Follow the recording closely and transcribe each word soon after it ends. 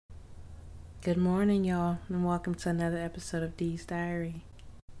Good morning, y'all, and welcome to another episode of Dee's Diary.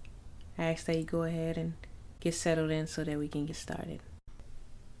 I ask that you go ahead and get settled in so that we can get started.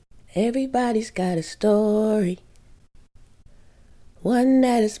 Everybody's got a story, one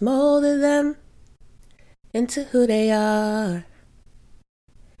that has molded them into who they are.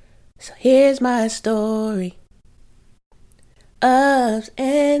 So here's my story, ups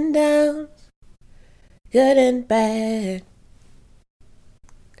and downs, good and bad.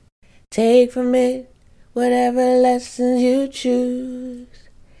 Take from it whatever lessons you choose,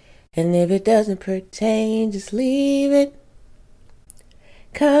 and if it doesn't pertain, just leave it.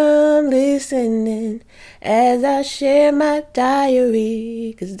 Come listening as I share my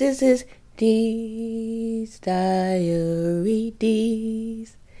diary, 'cause this is Dee's Diary,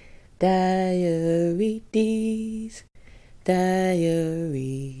 Dee's Diary, Dee's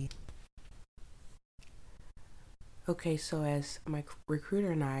Diary. Okay, so as my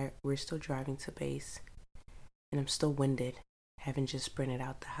recruiter and we're still driving to base, and I'm still winded, having just sprinted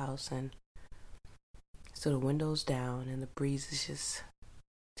out the house, and so the window's down, and the breeze is just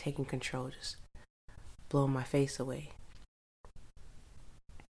taking control, just blowing my face away.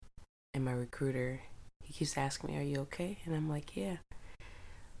 And my recruiter, he keeps asking me, "Are you okay?" And I'm like, "Yeah."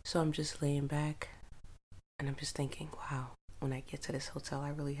 So I'm just laying back, and I'm just thinking, wow, when I get to this hotel, I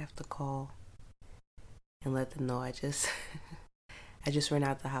really have to call and let them know I just ran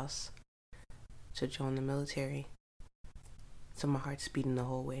out the house to join the military. So my heart's beating the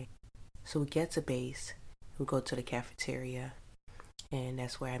whole way. So we get to base, we go to the cafeteria, and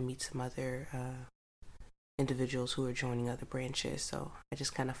that's where I meet some other individuals who are joining other branches. So I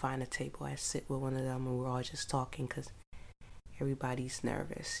just kind of find a table, I sit with one of them, and we're all just talking because everybody's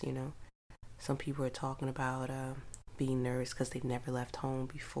nervous, you know. Some people are talking about being nervous because they've never left home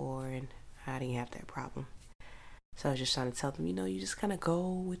before, and I didn't have that problem. So I was just trying to tell them, you just kind of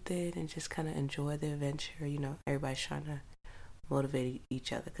go with it and just kind of enjoy the adventure. Everybody's trying to motivate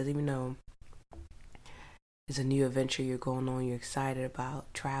each other, because even though it's a new adventure you're going on, you're excited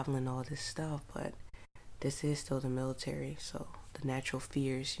about traveling, all this stuff, but this is still the military, so the natural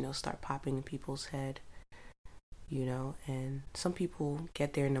fears, start popping in people's head, and some people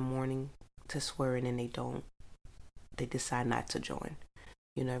get there in the morning to swear in and they decide not to join.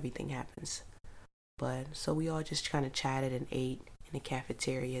 Everything happens. But so we all just kind of chatted and ate in the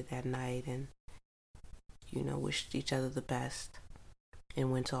cafeteria that night, and wished each other the best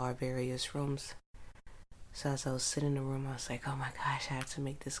and went to our various rooms. So as I was sitting in the room, I was like, oh my gosh, I have to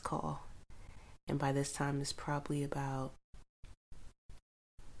make this call. And by this time it's probably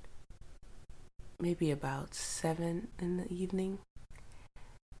maybe about 7 in the evening,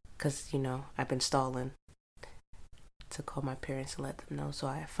 because I've been stalling to call my parents and let them know. So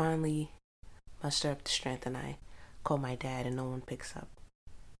I finally muster up the strength and I call my dad, and no one picks up.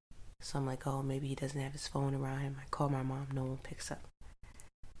 So I'm like, oh, maybe he doesn't have his phone around him. I call my mom, no one picks up.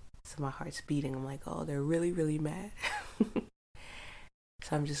 So my heart's beating. I'm like, oh, they're really, really mad.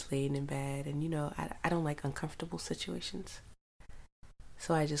 So I'm just laying in bed, and I don't like uncomfortable situations.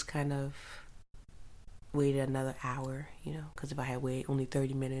 So I just kind of waited another hour, because if I had waited only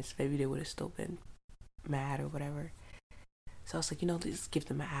 30 minutes, maybe they would have still been mad or whatever. So I was like, let's give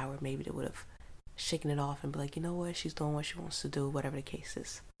them an hour. Maybe they would have shaken it off and be like, you know what, she's doing what she wants to do, whatever the case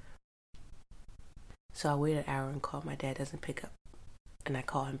is. So I waited an hour and called. My dad doesn't pick up, and I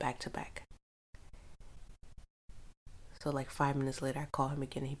call him back to back. So like 5 minutes later, I call him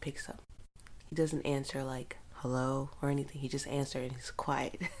again and he picks up. He doesn't answer like hello or anything. He just answers and he's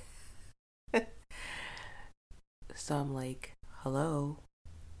quiet. So I'm like, hello,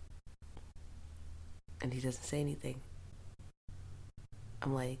 and he doesn't say anything.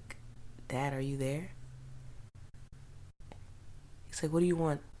 I'm like, Dad, are you there? He's like, what do you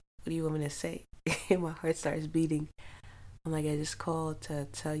want? What do you want me to say? And my heart starts beating. I'm like, I just called to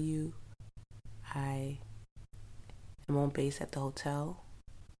tell you I am on base at the hotel,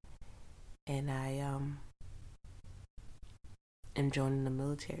 and I am joining the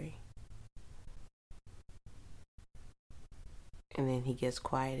military. And then he gets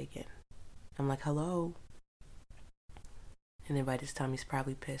quiet again. I'm like, hello. And then by this time he's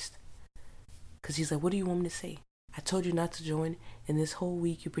probably pissed, because he's like, what do you want me to say? I told you not to join, and this whole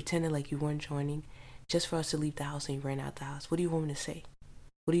week you pretended like you weren't joining just for us to leave the house, and you ran out the house. What do you want me to say?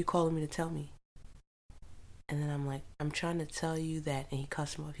 What are you calling me to tell me? And then I'm like, I'm trying to tell you that. And he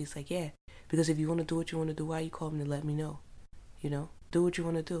cussed him off. He's like, yeah, because if you want to do what you want to do, why you call me to let me know? Do what you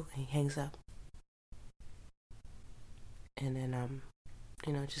want to do. And he hangs up. And then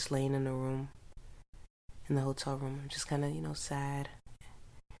just laying in the room, in the hotel room, I'm just kind of, sad.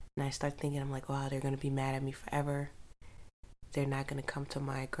 And I start thinking, I'm like, wow, they're going to be mad at me forever. they're not going to come to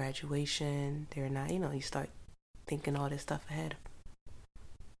my graduation. They're not, you start thinking all this stuff ahead.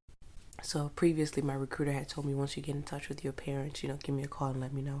 So previously my recruiter had told me, once you get in touch with your parents, give me a call and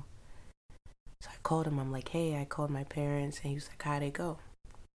let me know. So I called him. I'm like, hey, I called my parents. And he was like, how'd it go?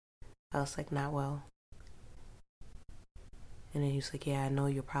 I was like, not well. And then he was like, yeah, I know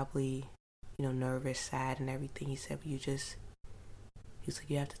you're probably, nervous, sad and everything. He said, but he's like,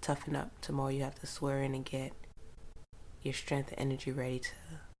 you have to toughen up. Tomorrow you have to swear in and get your strength and energy ready to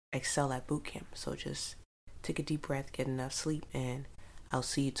excel at boot camp. So just take a deep breath, get enough sleep, and I'll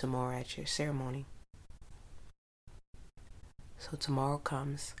see you tomorrow at your ceremony. So tomorrow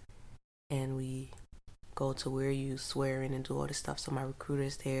comes and we go to where you swear in and do all this stuff. So my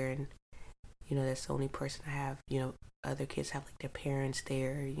recruiter's there, and that's the only person I have. Other kids have like their parents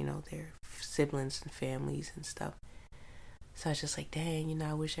there, their siblings and families and stuff. So I was just like, dang,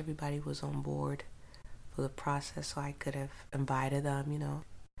 I wish everybody was on board for the process, so I could have invited them.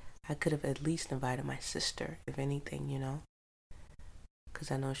 I could have at least invited my sister, if anything,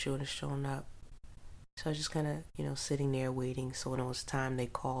 because I know she would have shown up. So I was just kind of, sitting there waiting. So when it was time, they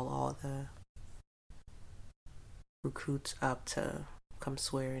call all the recruits up to come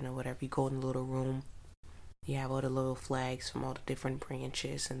swear in or whatever. You go in the little room. You have all the little flags from all the different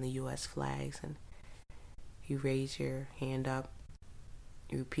branches and the U.S. flags, and you raise your hand up.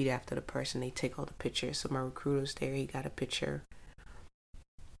 You repeat after the person. They take all the pictures. So my recruiter's there. He got a picture.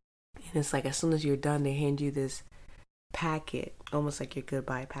 And it's like as soon as you're done, they hand you this packet, almost like your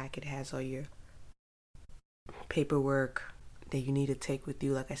goodbye packet. It has all your paperwork that you need to take with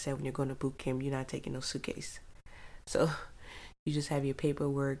you. Like I said, when you're going to boot camp, you're not taking no suitcase. So you just have your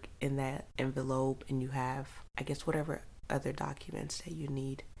paperwork in that envelope, and you have, I guess, whatever other documents that you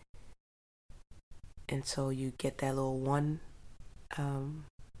need. And so you get that little one, I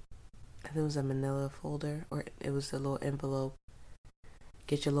think it was a manila folder, or it was a little envelope.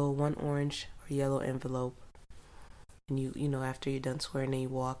 Get your little one orange or yellow envelope. And after you're done swearing, then you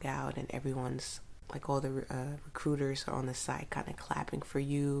walk out, and everyone's, like all the recruiters are on the side kind of clapping for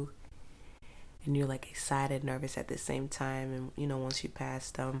you. And you're like excited, nervous at the same time. And once you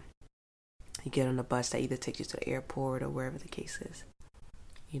pass them, you get on a bus that either takes you to the airport or wherever the case is.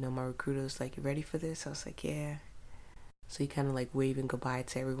 My recruiter was like, you ready for this? I was like, yeah. So you kind of like waving goodbye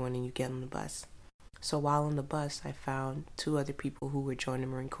to everyone, and you get on the bus. So while on the bus, I found 2 other people who were joining the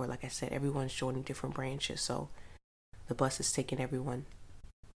Marine Corps. Like I said, everyone's joining different branches. So the bus is taking everyone,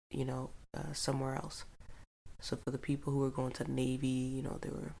 somewhere else. So for the people who were going to the Navy, they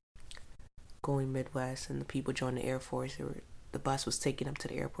were going Midwest, and the people joining the Air Force, the bus was taking them to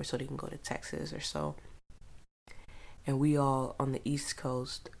the airport so they can go to Texas or so. And we all on the East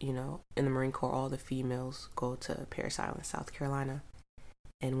Coast, in the Marine Corps, all the females go to Parris Island, South Carolina.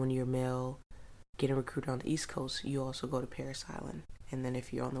 And when you're male, getting recruited on the East Coast, you also go to Parris Island. And then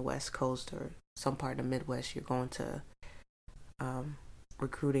if you're on the West Coast or some part of the Midwest, you're going to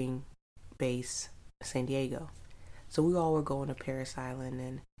recruiting base San Diego. So we all were going to Parris Island,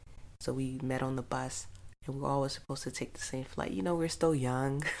 and so we met on the bus, and we were always supposed to take the same flight. We're still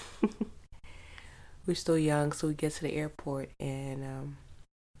young. We're still young, so we get to the airport, and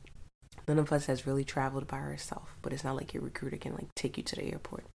none of us has really traveled by ourselves. But it's not like your recruiter can like take you to the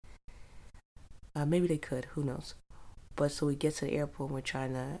airport. Maybe they could, who knows? But so we get to the airport, and we're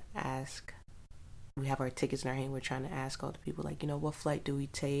trying to ask. We have our tickets in our hand. We're trying to ask all the people, like, what flight do we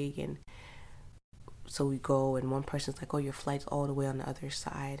take? And so we go, and one person's like, oh, your flight's all the way on the other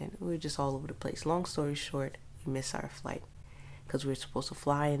side. And we're just all over the place. Long story short, we miss our flight because we were supposed to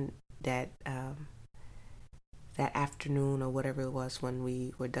fly in that afternoon or whatever it was when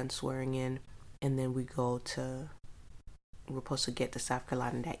we were done swearing in. And then we're supposed to get to South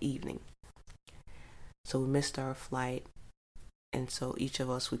Carolina that evening. So we missed our flight. And so each of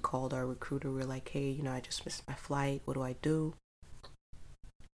us, we called our recruiter. We were like, hey, I just missed my flight. What do I do?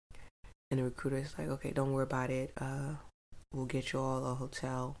 And the recruiter is like, okay, don't worry about it. We'll get you all a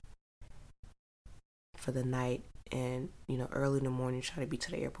hotel for the night. And, early in the morning, try to be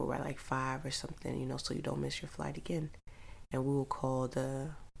to the airport by like 5 or something, so you don't miss your flight again. And we will call the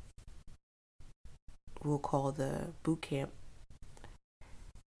boot camp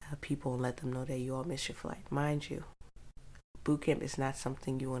people and let them know that you all missed your flight. Mind you, boot camp is not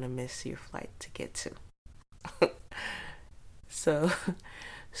something you want to miss your flight to get to.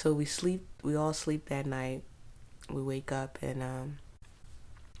 So we all sleep that night. We wake up, and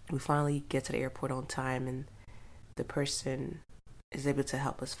we finally get to the airport on time, and the person is able to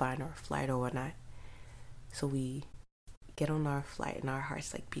help us find our flight or whatnot. So we get on our flight, and our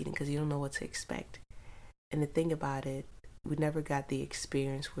hearts like beating because you don't know what to expect. And the thing about it, we never got the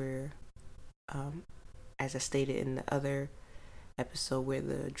experience where, as I stated in the other episode where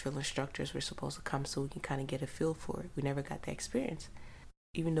the drill instructors were supposed to come so we can kind of get a feel for it. We never got that experience.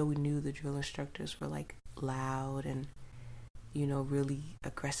 Even though we knew the drill instructors were like loud and, you know, really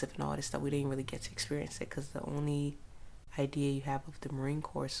aggressive and all this stuff, we didn't really get to experience it because the only idea you have of the Marine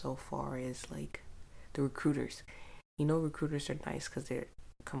Corps so far is like the recruiters. You know, recruiters are nice because they're,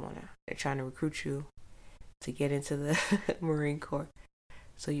 come on now, they're trying to recruit you to get into the Marine Corps.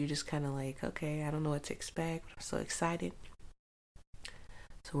 So you're just kind of like, okay, I don't know what to expect. I'm so excited.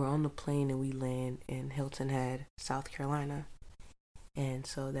 So we're on the plane and we land in Hilton Head, South Carolina. And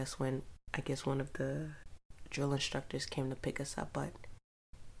so that's when I guess one of the drill instructors came to pick us up. But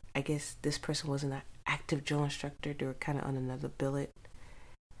I guess this person wasn't an active drill instructor. They were kind of on another billet.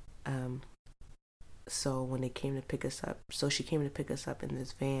 So when they came to pick us up, so she came to pick us up in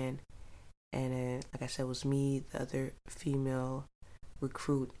this van. And then, like I said, it was me, the other female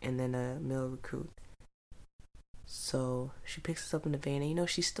recruit, and then a male recruit. So she picks us up in the van, and you know,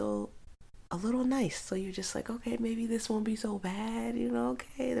 she's still a little nice. So you're just like, okay, maybe this won't be so bad, you know,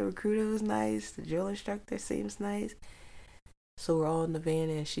 okay. The recruiter was nice, the drill instructor seems nice. So we're all in the van,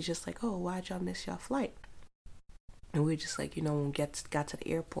 and she's just like, oh, why'd y'all miss y'all flight? And we were just like, you know, when we got to the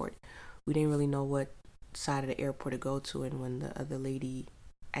airport, we didn't really know what side of the airport to go to. And when the other lady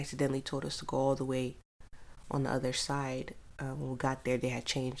accidentally told us to go all the way on the other side, when we got there, they had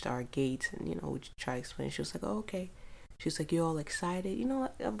changed our gates, and you know, we tried to explain. She was like, oh, okay. She was like, you all excited? You know,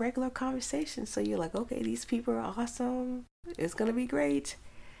 a regular conversation. So you're like, okay, these people are awesome. It's gonna be great.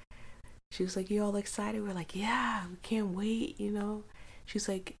 She was like, you all excited? We're like, yeah, we can't wait, you know. She's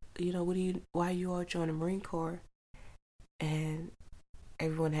like, you know, why you all join the Marine Corps? And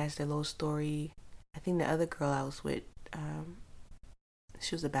everyone has their little story. I think the other girl I was with,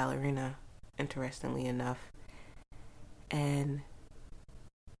 she was a ballerina, interestingly enough. And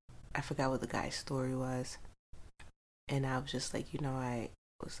I forgot what the guy's story was. And I was just like, you know, I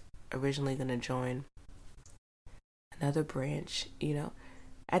was originally going to join another branch, you know.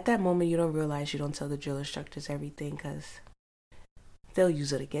 At that moment, you don't realize you don't tell the drill instructors everything because they'll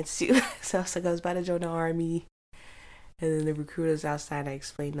use it against you. So I was like, I was about to join the Army. And then the recruiters outside, I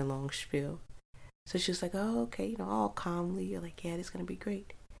explained the long spiel. So she was like, oh, okay, you know, all calmly. You're like, yeah, this is going to be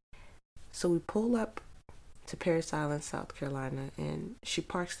great. So we pull up to Parris Island, South Carolina, and she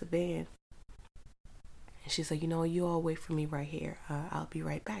parks the van. And she's like, you know, you all wait for me right here. I'll be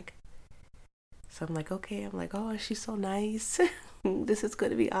right back. So I'm like, okay. I'm like, oh, she's so nice. This is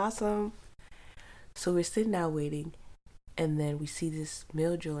going to be awesome. So we're sitting out waiting. And then we see this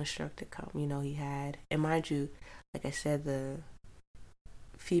male drill instructor come. You know, he had, and mind you, like I said, the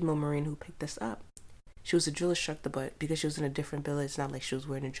female Marine who picked us up, she was a drill instructor, but because she was in a different billet, it's not like she was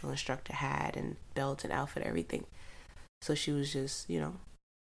wearing a drill instructor hat and belt and outfit, everything. So she was just, you know,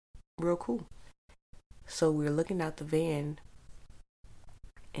 real cool. So we're looking out the van,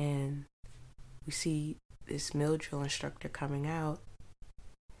 and we see this male drill instructor coming out.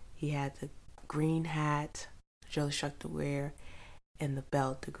 He had the green hat drill instructor wear and the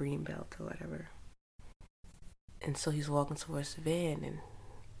belt, the green belt or whatever. And so he's walking towards the van, and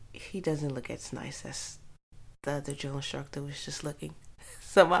he doesn't look as nice as the other drill instructor was just looking.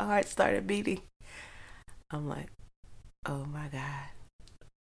 So my heart started beating. I'm like, oh my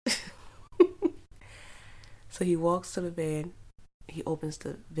God. So he walks to the van. He opens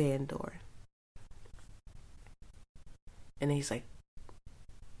the van door. And then he's like,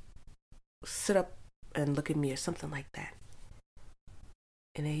 sit up and look at me or something like that.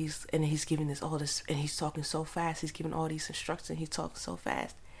 And then he's giving all this, and he's talking so fast. He's giving all these instructions. He's talking so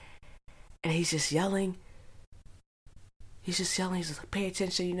fast. And he's just yelling. He's just like, pay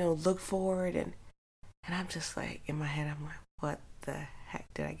attention, you know, look forward. And I'm just like, in my head, I'm like, what the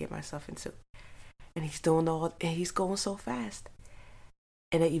heck did I get myself into? And he's doing and he's going so fast.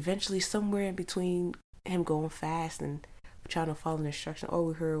 And then eventually, somewhere in between him going fast and trying to follow the instruction, all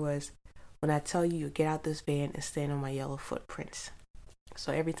we heard was, when I tell you, get out this van and stand on my yellow footprints.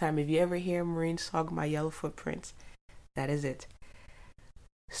 So every time, if you ever hear Marines talk about yellow footprints, that is it.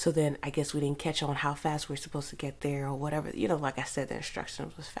 So then I guess we didn't catch on how fast we're supposed to get there or whatever. You know, like I said, the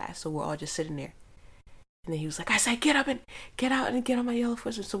instructions was fast. So we're all just sitting there. And then he was like, I said, get up and get out and get on my yellow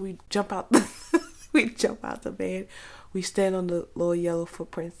footprints. So we jump out. We jump out the van. We stand on the little yellow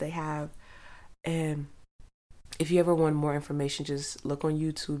footprints they have. And if you ever want more information, just look on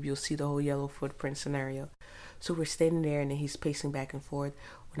YouTube. You'll see the whole yellow footprint scenario. So we're standing there, and then he's pacing back and forth.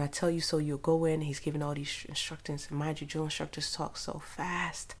 When I tell you so, you'll go in. He's giving all these instructions. And mind you, drill instructors talk so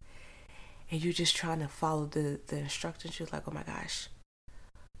fast. And you're just trying to follow the instructions. You're like, oh my gosh,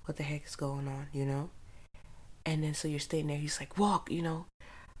 what the heck is going on, you know? And then so you're staying there. He's like, walk, you know.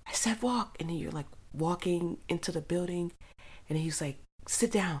 I said walk. And then you're like walking into the building. And he was like,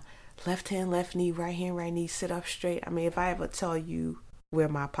 sit down. Left hand, left knee, right hand, right knee, sit up straight. I mean, if I ever tell you where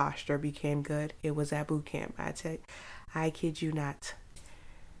my posture became good, it was at boot camp. I kid you not.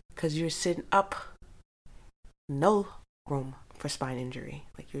 Because you're sitting up, no room for spine injury.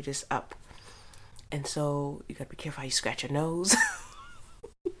 Like, you're just up. And so you gotta be careful how you scratch your nose.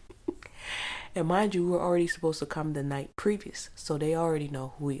 And mind you, we're already supposed to come the night previous, so they already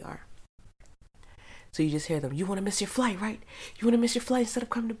know who we are. So you just hear them, you want to miss your flight, right? You want to miss your flight instead of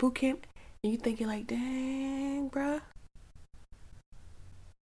coming to boot camp? And you thinking like, dang, bruh.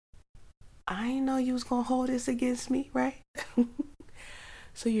 I didn't know you was going to hold this against me, right?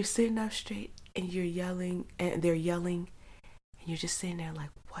 So you're sitting up straight and you're yelling and they're yelling. And you're just sitting there like,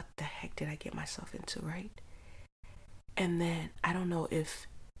 what the heck did I get myself into, right? And then I don't know if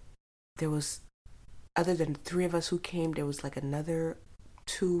there was, other than the three of us who came, there was like another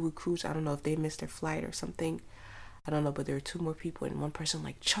 2 recruits. I don't know if they missed their flight or something. I don't know, but there were 2 more people and one person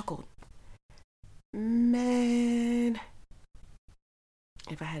like chuckled. Man,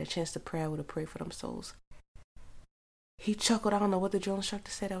 if I had a chance to pray, I would have prayed for them souls. He chuckled. I don't know what the drill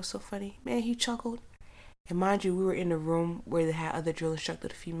instructor said. That was so funny. Man, he chuckled. And mind you, we were in the room where they had other drill instructors,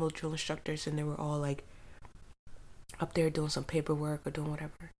 the female drill instructors, and they were all like up there doing some paperwork or doing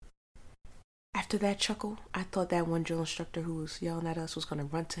whatever. After that chuckle, I thought that one drill instructor who was yelling at us was going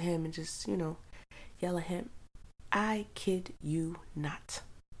to run to him and just, yell at him. I kid you not.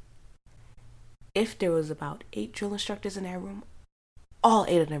 If there was about 8 drill instructors in that room, all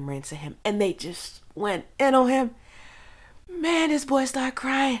 8 of them ran to him and they just went in on him. Man, this boy started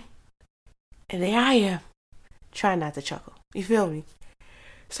crying. And there I am, trying not to chuckle. You feel me?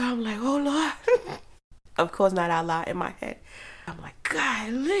 So I'm like, oh Lord. Of course, not out loud, in my head. I'm like,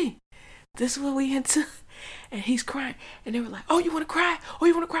 golly, this is what we into. And he's crying. And they were like, oh, you want to cry? Oh,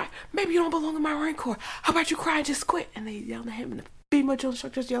 you want to cry? Maybe you don't belong in my Marine Corps. How about you cry and just quit? And they yelled at him. And the female drill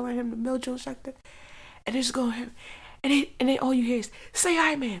instructors yelling at him, the male drill instructor. And they're just going at him. And then all you hear is, say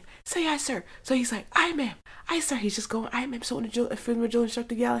aye, ma'am. Say aye, sir. So he's like, aye, ma'am. Aye, sir. He's just going, aye, ma'am. So when the female drill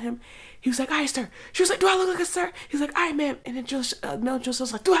instructor yelled at him, he was like, aye, sir. She was like, do I look like a sir? He's like, aye, ma'am. And then male drill instructor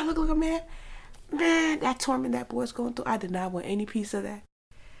was like, do I look like a man? Man, that torment that boy's going through, I did not want any piece of that.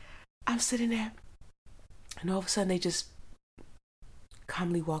 I'm sitting there. And all of a sudden, they just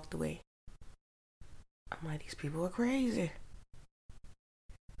calmly walked away. I'm like, these people are crazy.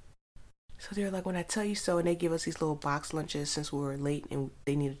 So they're like, when I tell you so, and they give us these little box lunches since we were late and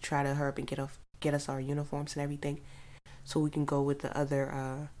they need to try to hurry up and get us our uniforms and everything so we can go with the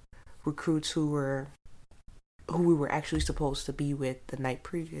other recruits who we were actually supposed to be with the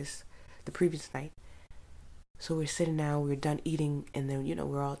previous night. So we're sitting down, we're done eating, and then,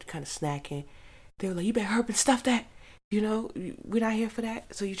 we're all kind of snacking. They were like, you better hurry up and stuff that. We're not here for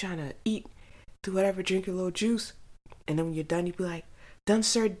that. So you're trying to eat, do whatever, drink a little juice. And then when you're done, you be like, done,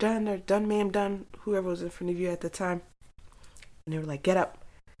 sir, done, or done, ma'am, done, whoever was in front of you at the time. And they were like, get up.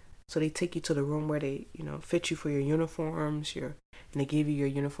 So they take you to the room where they, fit you for your uniforms, and they give you your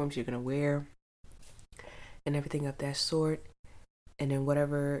uniforms you're going to wear and everything of that sort. And then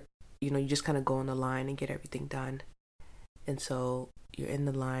whatever, you just kind of go on the line and get everything done. And so you're in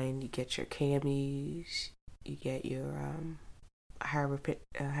the line, you get your camis, you get your, however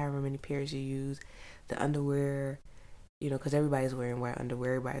many pairs you use, the underwear, because everybody's wearing white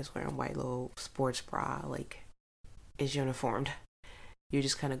underwear, everybody's wearing white little sports bra, like, it's uniformed. You're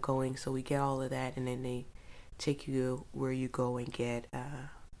just kind of going, so we get all of that, and then they take you where you go and get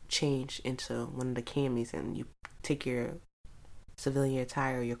changed into one of the camis, and you take your civilian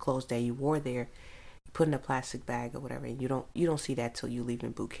attire, your clothes that you wore there, you put in a plastic bag or whatever, and you don't see that till you leave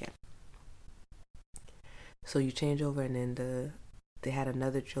in boot camp. So you change over, and then they had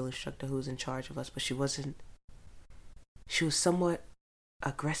another drill instructor who was in charge of us, but she was somewhat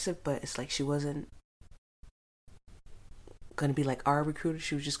aggressive, but it's like she wasn't gonna be like our recruiter.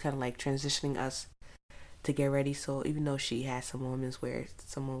 She was just kind of like transitioning us to get ready. So even though she had some moments where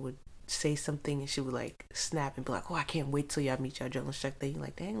someone would say something and she would like snap and be like, oh, I can't wait till y'all meet your drill instructor. You're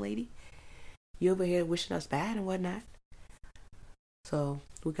like, dang, lady, you over here wishing us bad and whatnot. So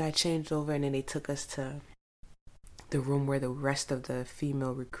we got changed over, and then they took us to the room where the rest of the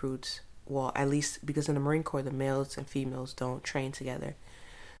female recruits, well, at least because in the Marine Corps, the males and females don't train together.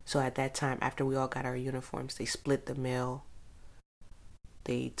 So at that time, after we all got our uniforms, they split the male.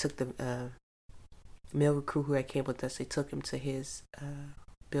 They took the male recruit who had came with us, they took him to his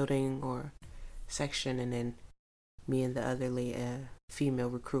building or section, and then me and the other female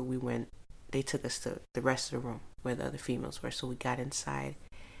recruit, they took us to the rest of the room where the other females were. So we got inside,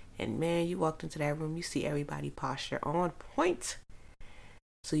 and man, you walked into that room, you see everybody posture on point.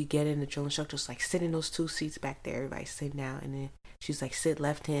 So you get in, the drill instructor's like, sit in those 2 seats back there. Everybody sit down. And then she's like, sit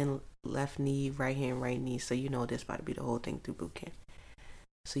left hand, left knee, right hand, right knee. So you know this about to be the whole thing through boot camp.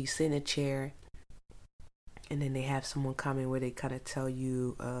 So you sit in a chair, and then they have someone come in where they kind of tell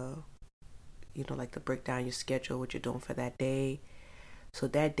you, like to break down your schedule, what you're doing for that day. So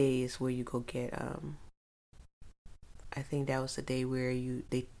that day is where you go get, I think that was the day where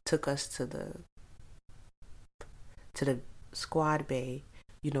they took us to the squad bay,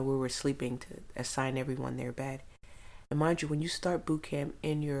 where we're sleeping, to assign everyone their bed. And mind you, when you start boot camp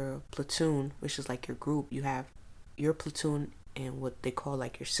in your platoon, which is like your group, you have your platoon and what they call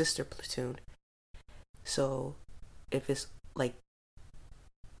like your sister platoon. So if it's like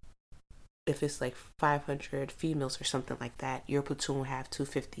 500 females or something like that, your platoon will have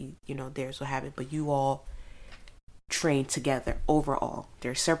 250, theirs will have it, but you all train together overall.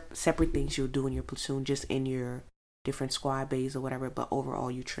 There are separate things you'll do in your platoon, just in your different squad bays or whatever, but overall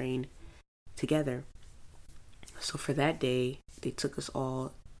you train together. So for that day, they took us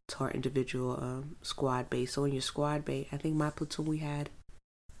all to our individual squad base. So in your squad bay, I think my platoon, we had,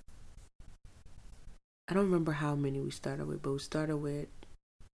 I don't remember how many we started with, but we started with,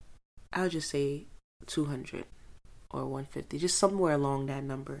 I'll just say 200 or 150, just somewhere along that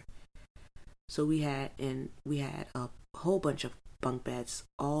number. So we had a whole bunch of bunk beds,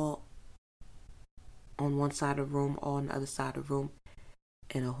 all on one side of the room, all on the other side of the room,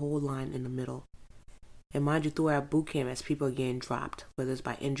 and a whole line in the middle. And mind you, throughout boot camp, as people are getting dropped, whether it's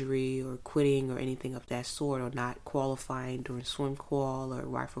by injury or quitting or anything of that sort, or not qualifying during swim qual or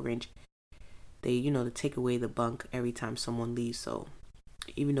rifle range, they, they take away the bunk every time someone leaves. So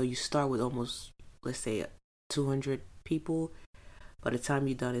even though you start with almost, let's say, 200 people, by the time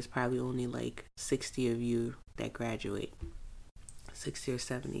you're done, it's probably only like 60 of you that graduate, 60 or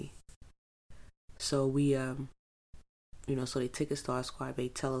 70. So we, so they take us to our squad, they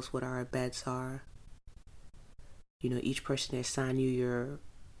tell us what our beds are. Each person, they assign you your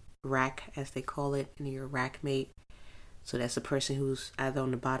rack, as they call it, and your rack mate. So that's the person who's either on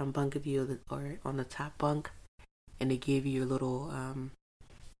the bottom bunk of you or on the top bunk. And they give you your little,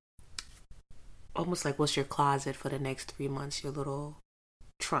 almost like what's your closet for the next 3 months, your little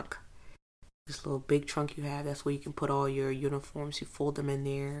trunk. This little big trunk you have, that's where you can put all your uniforms. You fold them in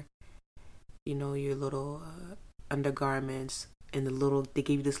there. Your little undergarments, and they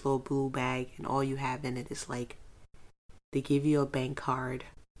give you this little blue bag, and all you have in it is like, they give you a bank card,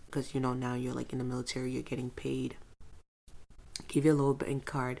 because now you're like in the military, you're getting paid. Give you a little bank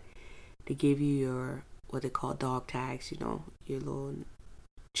card. They give you your, what they call dog tags, your little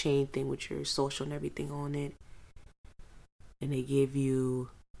chain thing with your social and everything on it. And they give you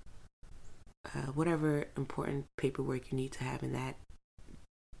whatever important paperwork you need to have in that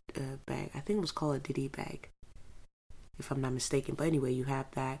bag. I think it was called a Diddy bag, if I'm not mistaken. But anyway, you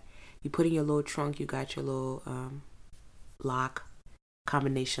have that. You put in your little trunk. You got your little lock,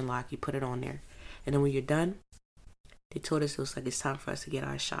 combination lock. You put it on there, and then when you're done, they told us it's time for us to get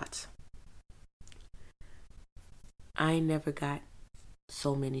our shots. I never got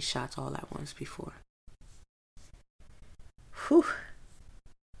so many shots all at once before. Whew.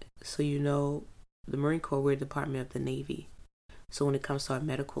 So the Marine Corps, we're a department of the Navy. So when it comes to our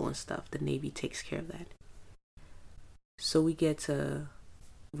medical and stuff, the Navy takes care of that. So we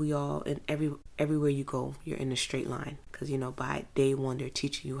all, and everywhere you go, you're in a straight line. Because, by day 1, they're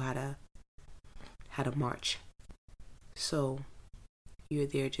teaching you how to march. So you're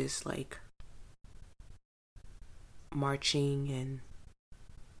there just like marching, and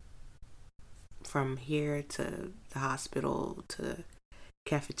from here to the hospital to the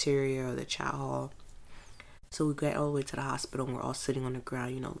cafeteria or the chow hall. So we got all the way to the hospital, and we're all sitting on the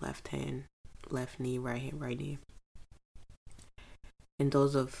ground, left hand, left knee, right hand, right knee. And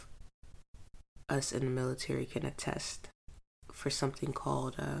those of us in the military can attest for something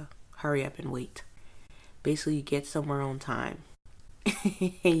called hurry up and wait. Basically, you get somewhere on time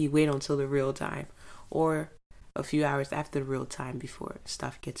and you wait until the real time, or a few hours after the real time before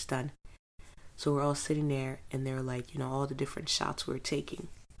stuff gets done. So we're all sitting there, and they're like, all the different shots we're taking.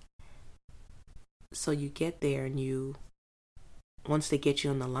 So you get there, and once they get you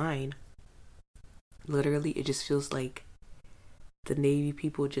on the line, literally it just feels like the Navy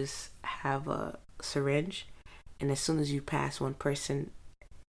people just have a syringe, and as soon as you pass one person,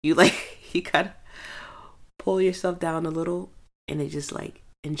 you gotta pull yourself down a little, and they just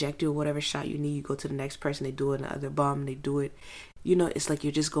inject you with whatever shot you need. You go to the next person, they do it in the other bum, they do it. It's like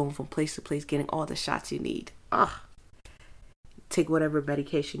you're just going from place to place, getting all the shots you need. Take whatever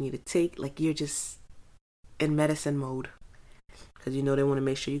medication you need to take. Like, you're just in medicine mode. Because, they want to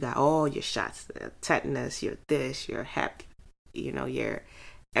make sure you got all your shots. Tetanus, your this, your hep, your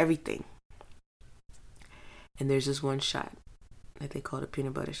everything. And there's this one shot that they call the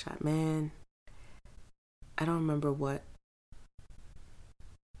peanut butter shot. Man, I don't remember what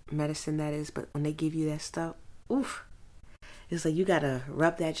medicine that is, but when they give you that stuff, oof, it's like you gotta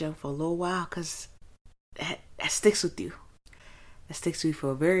rub that junk for a little while, because that sticks with you. That sticks with you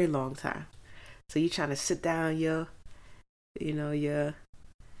for a very long time. So you trying to sit down, your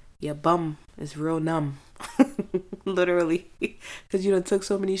bum is real numb. Literally. Because you done took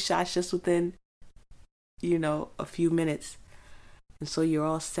so many shots just within, a few minutes. And so you're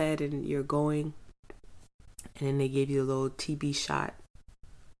all set and you're going. And then they gave you a little TB shot.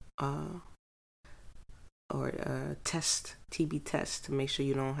 Or a TB test to make sure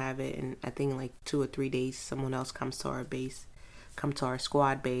you don't have it. And I think like 2 or 3 days, someone else comes to our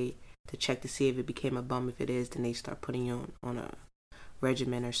squad bay to check to see if it became a bum. If it is, then they start putting you on a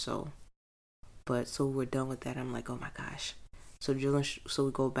regimen or so. But so we're done with that. I'm like, oh my gosh. So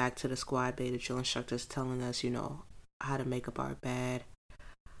we go back to the squad bay. The drill instructor's telling us, how to make up our bed,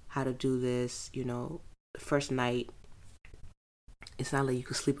 how to do this. The first night, it's not like you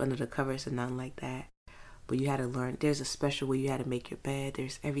could sleep under the covers or nothing like that. But you had to learn. There's a special way you had to make your bed.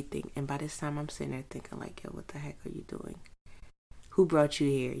 There's everything. And by this time, I'm sitting there thinking like, yo, what the heck are you doing? Who brought you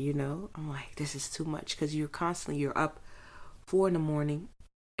here? I'm like, this is too much, because you're up 4 a.m.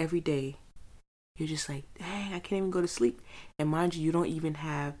 every day. You're just like, dang, I can't even go to sleep. And mind you, you don't even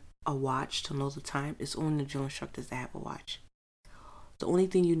have a watch to know the time. It's only the drill instructors that have a watch. The only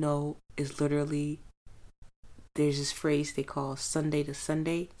thing you know is literally, there's this phrase they call Sunday to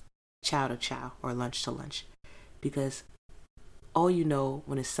Sunday, chow to chow, or lunch to lunch. Because all you know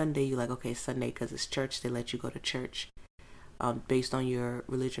when it's Sunday, you're like, okay, Sunday, because it's church, they let you go to church. Based on your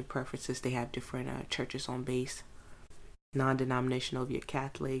religion preferences, they have different churches on base. Non-denominational, if you're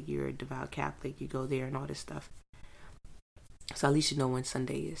Catholic, you're a devout Catholic, you go there and all this stuff. So at least you know when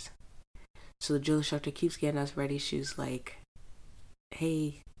Sunday is. So the drill instructor keeps getting us ready. She's like,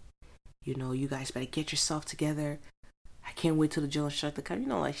 hey, you guys better get yourself together. I can't wait till the drill instructor comes.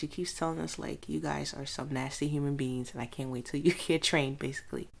 Like she keeps telling us, like, you guys are some nasty human beings and I can't wait till you get trained,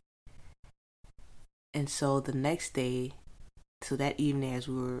 basically. And so the next day, so that evening as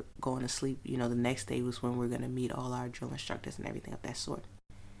we were going to sleep, the next day was when we were going to meet all our drill instructors and everything of that sort.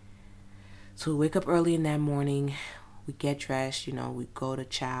 So we wake up early in that morning, we get dressed, we go to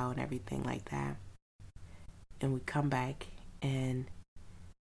chow and everything like that. And we come back and,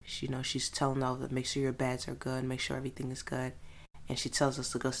 she's telling us to make sure your beds are good, make sure everything is good. And she tells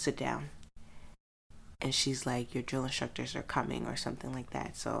us to go sit down. And she's like, your drill instructors are coming or something like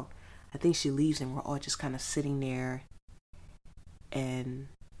that. So I think she leaves and we're all just kind of sitting there. And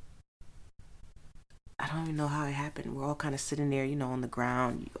I don't even know how it happened. We're all kind of sitting there, on the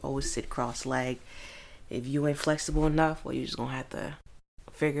ground. You always sit cross-legged. If you ain't flexible enough, well, you're just going to have to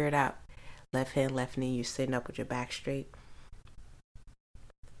figure it out. Left hand, left knee, you're sitting up with your back straight.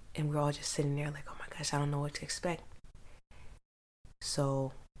 And we're all just sitting there like, oh my gosh, I don't know what to expect.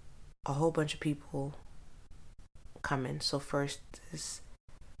 So a whole bunch of people come in. So first, this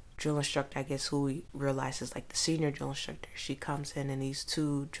drill instructor, I guess, who we realize is like the senior drill instructor. She comes in and these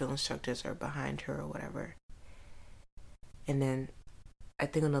 2 drill instructors are behind her or whatever. And then I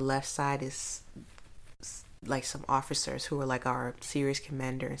think on the left side is like some officers who are like our series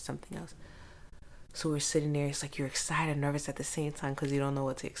commander and something else. So we're sitting there. It's like you're excited and nervous at the same time because you don't know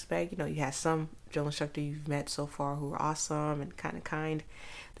what to expect. You have some drill instructor you've met so far who are awesome and kind. Then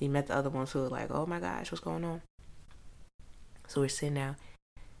you met the other ones who are like, oh my gosh, what's going on? So we're sitting down.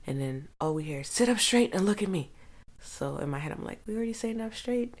 And then all we hear is, sit up straight and look at me. So in my head, I'm like, we already sitting up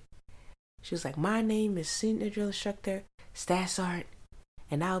straight? She was like, my name is Senior Drill Instructor Stash Sergeant.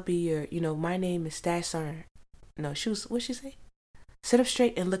 And I'll be your, my name is Stash Sergeant. No, what'd she say? Sit up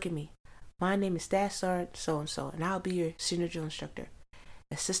straight and look at me. My name is Stash Sergeant so-and-so. And I'll be your Senior Drill Instructor.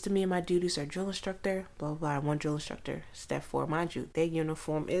 Assisting me in my duties are drill instructor, blah, blah, blah. One drill instructor. Step 4, mind you, their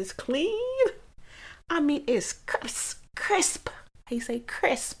uniform is clean. I mean, it's crisp. How you say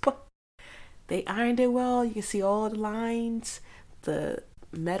crisp? They ironed it well. You can see all the lines, the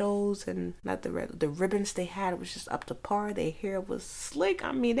medals, and not the ribbons they had was just up to par. Their hair was slick.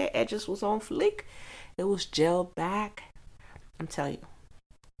 I mean, their edges was on flick. It was gel back. I'm telling you,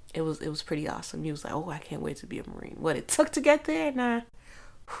 it was pretty awesome. He was like, oh, I can't wait to be a Marine. What it took to get there, nah.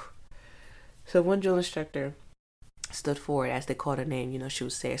 So one drill instructor stood forward, as they called her name. She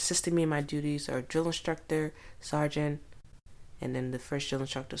would say, assisting me in my duties are drill instructor, sergeant. And then the first drill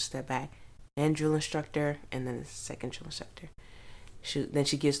instructor step back, and drill instructor, and then the second drill instructor. Then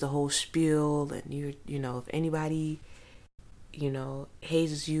she gives the whole spiel, and if anybody,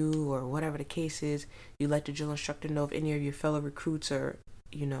 hazes you or whatever the case is, you let the drill instructor know. If any of your fellow recruits are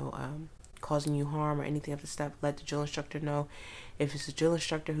causing you harm or anything of the stuff, let the drill instructor know. If it's the drill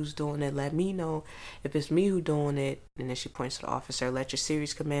instructor who's doing it, let me know. If it's me who's doing it, and then she points to the officer, let your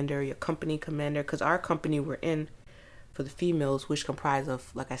series commander, your company commander, because our company we're in for the females, which comprised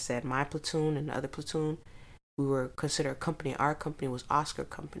of, like I said, my platoon and the other platoon, we were considered a company. Our company was Oscar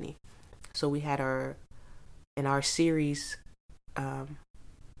Company. So we had in our series,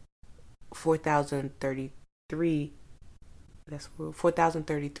 4033, that's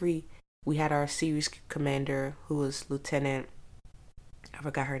 4033, we had our series commander, who was Lieutenant, I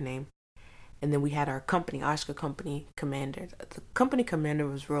forgot her name. And then we had our company, Oscar Company commander. The company commander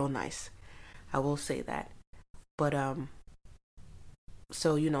was real nice, I will say that. But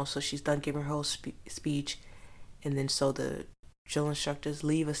so she's done giving her whole speech, and then so the drill instructors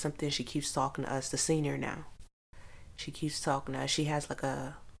leave or something. She keeps talking to us, the senior now. She keeps talking to us. She has like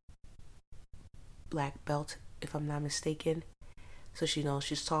a black belt, if I'm not mistaken. So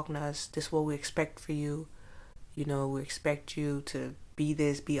she's talking to us. This is what we expect for you. We expect you to be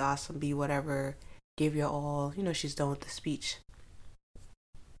this, be awesome, be whatever, give your all. She's done with the speech.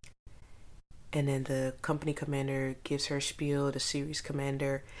 And then the company commander gives her spiel, the series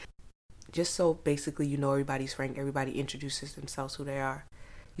commander. Just so basically everybody's rank, everybody introduces themselves, who they are.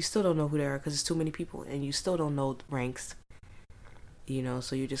 You still don't know who they are because it's too many people, and you still don't know ranks.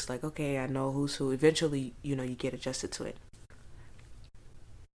 So you're just like, okay, I know who's who. Eventually, you get adjusted to it.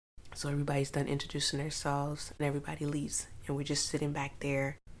 So everybody's done introducing themselves, and everybody leaves. And we're just sitting back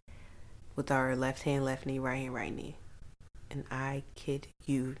there with our left hand, left knee, right hand, right knee. And I kid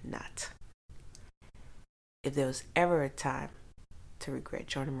you not. If there was ever a time to regret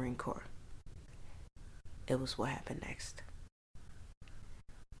joining the Marine Corps, it was what happened next.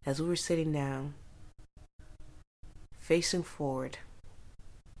 As we were sitting down, facing forward,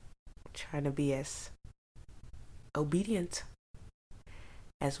 trying to be as obedient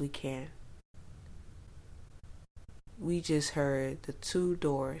as we can, we just heard the two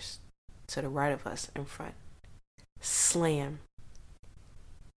doors to the right of us in front slam.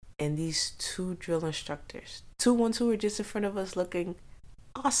 And these two drill instructors, two ones who were just in front of us looking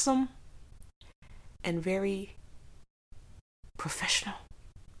awesome and very professional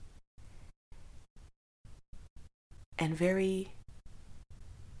and very,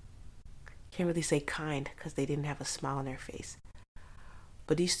 can't really say kind because they didn't have a smile on their face.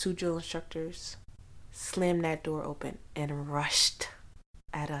 But these two drill instructors slammed that door open and rushed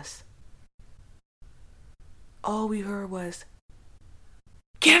at us. All we heard was,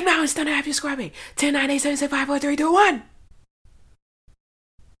 "Get him now and stand up, you scrubbing. 10, 9, 8, 7, 6, 5, 4, 3, 2, 1.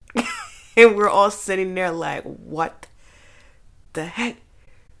 And we're all sitting there like, what the heck?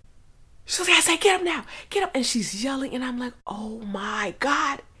 She's like, I said, get up now. Get up. And she's yelling, and I'm like, oh my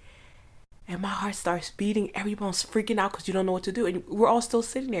God. And my heart starts beating. Everyone's freaking out because you don't know what to do. And we're all still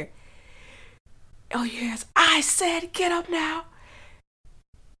sitting there. Oh, yes. I said, get up now.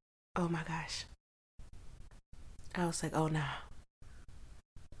 Oh my gosh. I was like, oh no.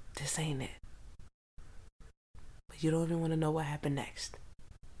 This ain't it. But you don't even want to know what happened next.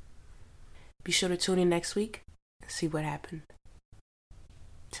 Be sure to tune in next week and see what happened.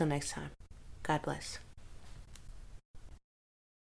 Till next time. God bless.